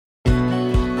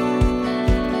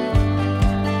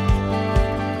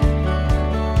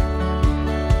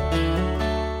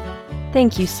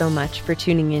Thank you so much for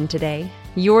tuning in today.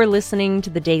 You're listening to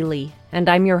The Daily, and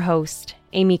I'm your host,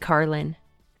 Amy Carlin.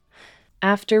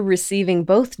 After receiving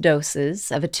both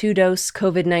doses of a 2-dose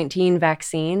COVID-19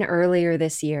 vaccine earlier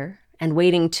this year and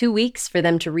waiting 2 weeks for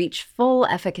them to reach full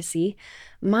efficacy,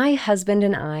 my husband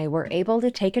and I were able to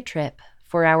take a trip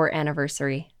for our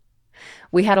anniversary.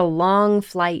 We had a long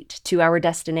flight to our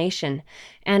destination,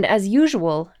 and as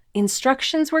usual,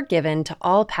 instructions were given to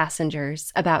all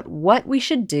passengers about what we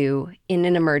should do in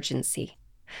an emergency.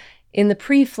 In the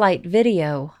pre-flight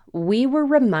video, we were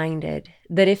reminded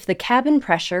that if the cabin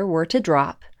pressure were to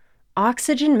drop,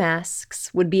 oxygen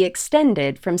masks would be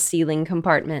extended from ceiling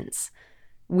compartments.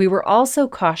 We were also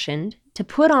cautioned to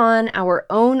put on our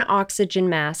own oxygen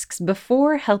masks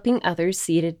before helping others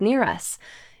seated near us,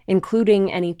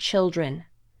 including any children.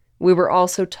 We were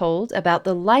also told about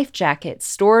the life jackets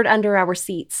stored under our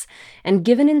seats and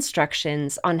given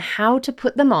instructions on how to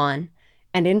put them on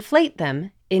and inflate them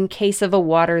in case of a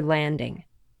water landing.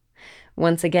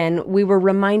 Once again, we were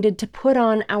reminded to put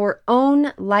on our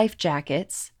own life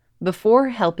jackets before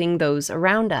helping those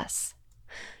around us.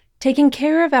 Taking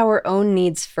care of our own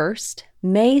needs first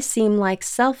may seem like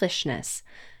selfishness,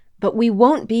 but we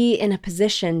won't be in a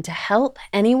position to help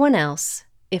anyone else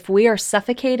if we are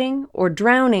suffocating or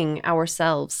drowning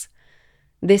ourselves.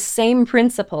 This same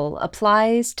principle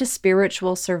applies to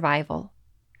spiritual survival.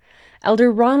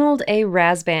 Elder Ronald A.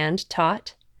 Rasband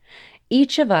taught,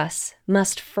 "Each of us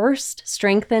must first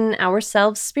strengthen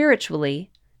ourselves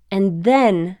spiritually and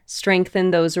then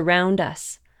strengthen those around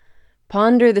us.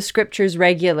 Ponder the scriptures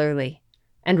regularly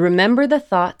and remember the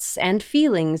thoughts and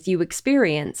feelings you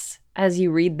experience as you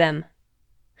read them."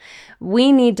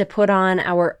 We need to put on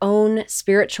our own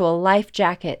spiritual life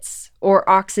jackets or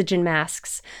oxygen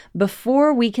masks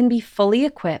before we can be fully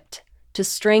equipped to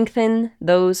strengthen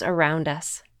those around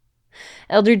us.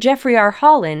 Elder Jeffrey R.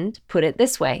 Holland put it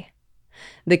this way,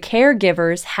 "The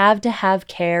caregivers have to have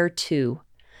care too.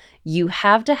 You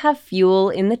have to have fuel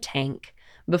in the tank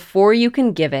before you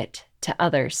can give it to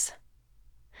others."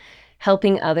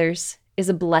 Helping others is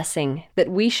a blessing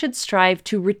that we should strive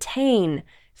to retain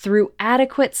through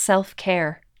adequate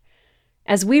self-care.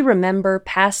 As we remember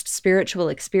past spiritual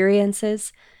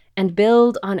experiences and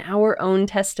build on our own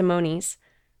testimonies,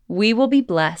 we will be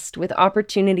blessed with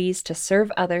opportunities to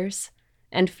serve others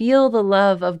and feel the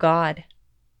love of God.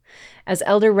 As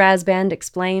Elder Rasband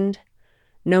explained,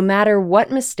 no matter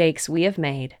what mistakes we have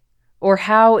made or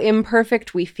how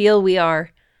imperfect we feel we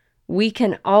are, we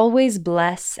can always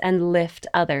bless and lift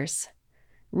others.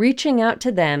 Reaching out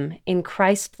to them in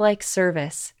Christ-like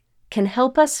service can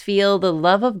help us feel the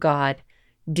love of God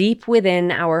deep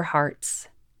within our hearts.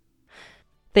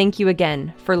 Thank you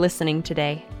again for listening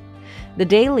today. The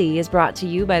Daily is brought to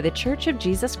you by The Church of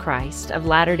Jesus Christ of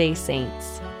Latter-day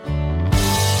Saints,